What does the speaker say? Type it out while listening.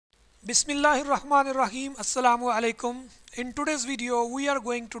Bismillahirrahmanirrahim. Assalamu alaikum. In today's video, we are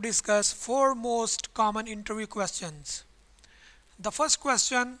going to discuss four most common interview questions. The first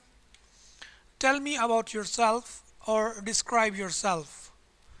question, tell me about yourself or describe yourself.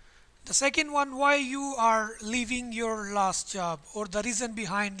 The second one, why you are leaving your last job or the reason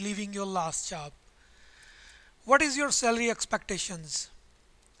behind leaving your last job. What is your salary expectations?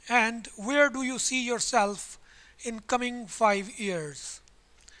 And where do you see yourself in coming 5 years?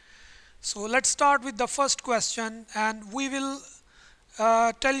 So let's start with the first question, and we will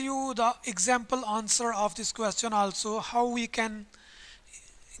tell you the example answer of this question also, how we can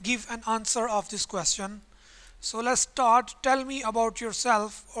give an answer of this question. So let's start. Tell me about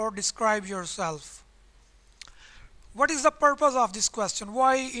yourself or describe yourself. What is the purpose of this question?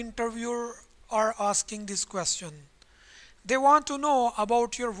 Why interviewer are asking this question? They want to know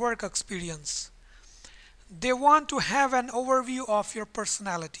about your work experience. They want to have an overview of your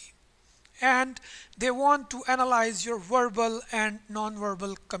personality, and they want to analyze your verbal and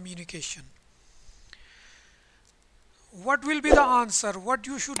non-verbal communication. What will be the answer? What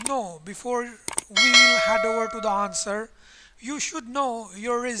you should know before we will head over to the answer? You should know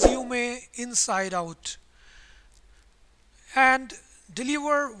your resume inside out and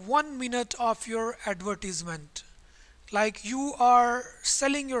deliver 1 minute of your advertisement. Like you are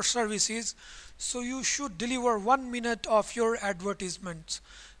selling your services, so you should deliver 1 minute of your advertisements.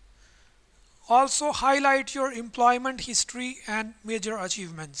 Also highlight your employment history and major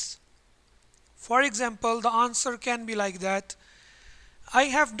achievements. For example, the answer can be like that. I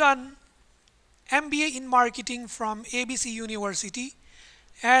have done MBA in marketing from ABC University,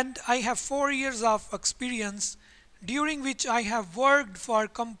 and I have 4 years of experience during which I have worked for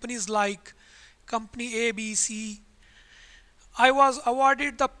companies like Company ABC. I was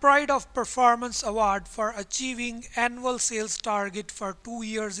awarded the Pride of Performance Award for achieving annual sales target for 2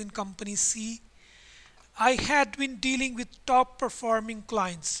 years in Company C. I had been dealing with top performing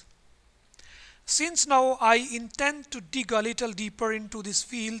clients. Since now I intend to dig a little deeper into this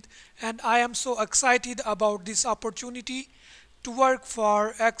field, and I am so excited about this opportunity to work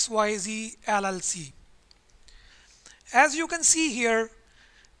for XYZ LLC. As you can see here,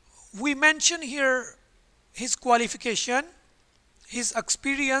 we mention here his qualification, his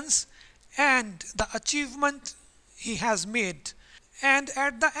experience, and the achievement he has made. And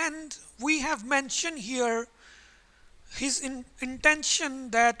at the end, we have mentioned here his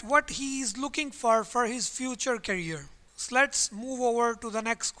intention, that what he is looking for his future career. So let's move over to the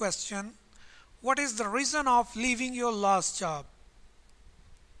next question. What is the reason of leaving your last job?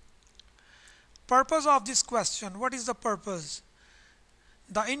 Purpose of this question. What is the purpose?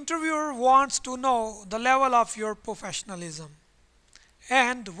 The interviewer wants to know the level of your professionalism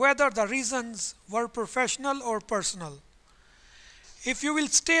and whether the reasons were professional or personal. If you will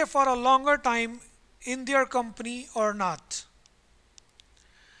stay for a longer time in their company or not.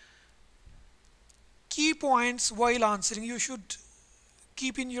 Key points while answering. You should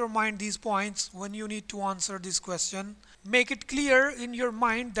keep in your mind these points when you need to answer this question. Make it clear in your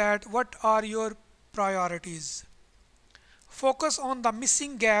mind that what are your priorities. Focus on the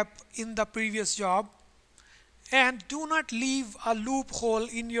missing gap in the previous job, and do not leave a loophole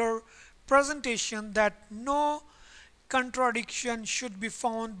in your presentation that no contradiction should be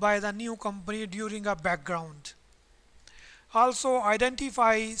found by the new company during a background. Also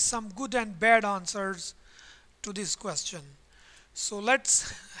identify some good and bad answers to this question. So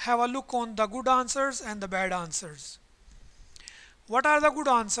let's have a look on the good answers and the bad answers. What are the good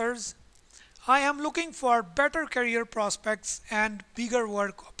answers? I am looking for better career prospects and bigger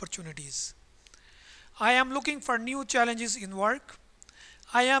work opportunities. I am looking for new challenges in work.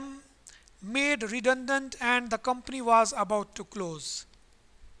 I am made redundant and the company was about to close.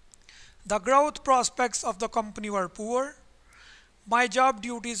 The growth prospects of the company were poor. My job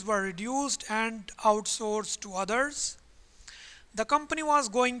duties were reduced and outsourced to others. The company was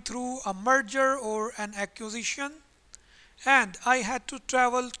going through a merger or an acquisition, and I had to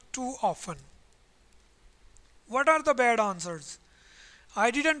travel too often. What are the bad answers?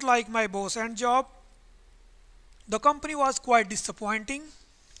 I didn't like my boss and job. The company was quite disappointing.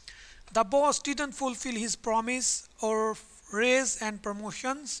 The boss didn't fulfill his promise or raise and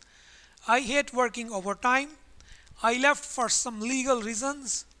promotions. I hate working overtime. I left for some legal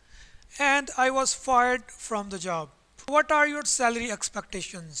reasons, and I was fired from the job. What are your salary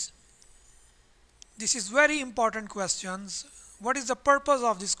expectations? This is very important questions. What is the purpose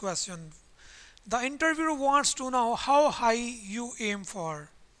of this question? The interviewer wants to know how high you aim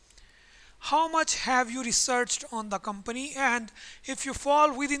for. How much have you researched on the company, and if you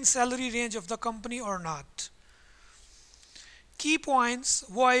fall within salary range of the company or not. Key points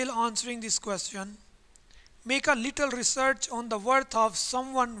while answering this question. Make a little research on the worth of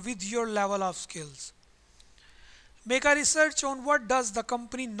someone with your level of skills. Make a research on what does the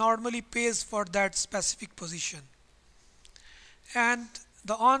company normally pays for that specific position. And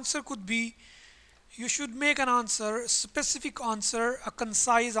the answer could be, you should make an answer, specific answer, a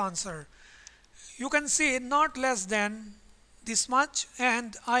concise answer. You can say not less than this much,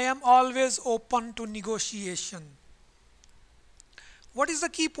 and I am always open to negotiation. What is the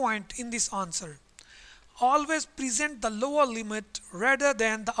key point in this answer? Always present the lower limit rather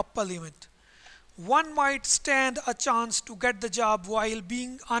than the upper limit. One might stand a chance to get the job while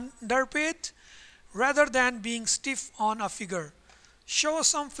being underpaid rather than being stiff on a figure. Show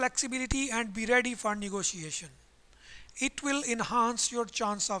some flexibility and be ready for negotiation. It will enhance your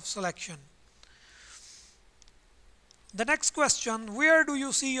chance of selection. The next question, where do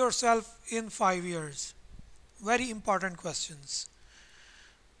you see yourself in 5 years? Very important questions.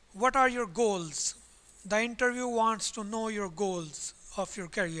 What are your goals? The interview wants to know your goals of your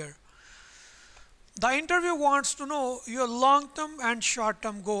career. The interview wants to know your long-term and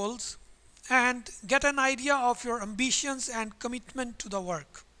short-term goals and get an idea of your ambitions and commitment to the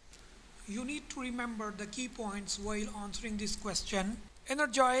work. You need to remember the key points while answering this question.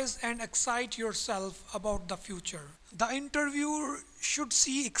 Energize and excite yourself about the future. The interviewer should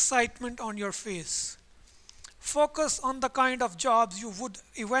see excitement on your face. Focus on the kind of jobs you would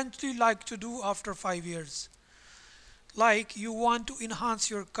eventually like to do after 5 years. Like you want to enhance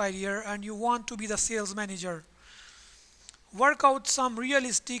your career and you want to be the sales manager. Work out some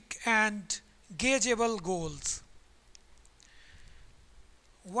realistic and gaugeable goals.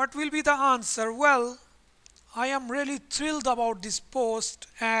 What will be the answer? Well, I am really thrilled about this post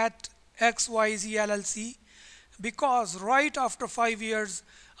at XYZ LLC because right after 5 years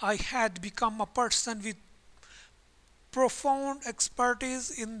I had become a person with profound expertise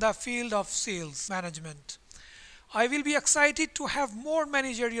in the field of sales management. I will be excited to have more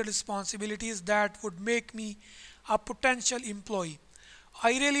managerial responsibilities that would make me a potential employee.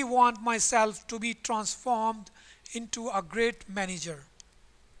 I really want myself to be transformed into a great manager.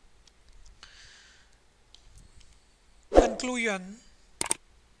 Conclusion.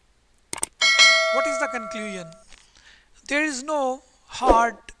 What is the conclusion? There is no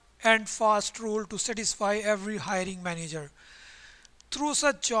hard and fast rule to satisfy every hiring manager. Through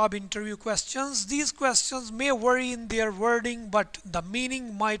such job interview questions, these questions may vary in their wording, but the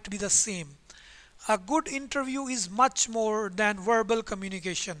meaning might be the same. A good interview is much more than verbal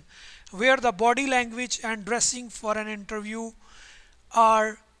communication, where the body language and dressing for an interview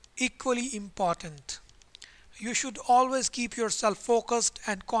are equally important. You should always keep yourself focused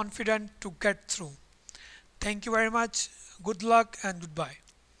and confident to get through. Thank you very much. Good luck and goodbye.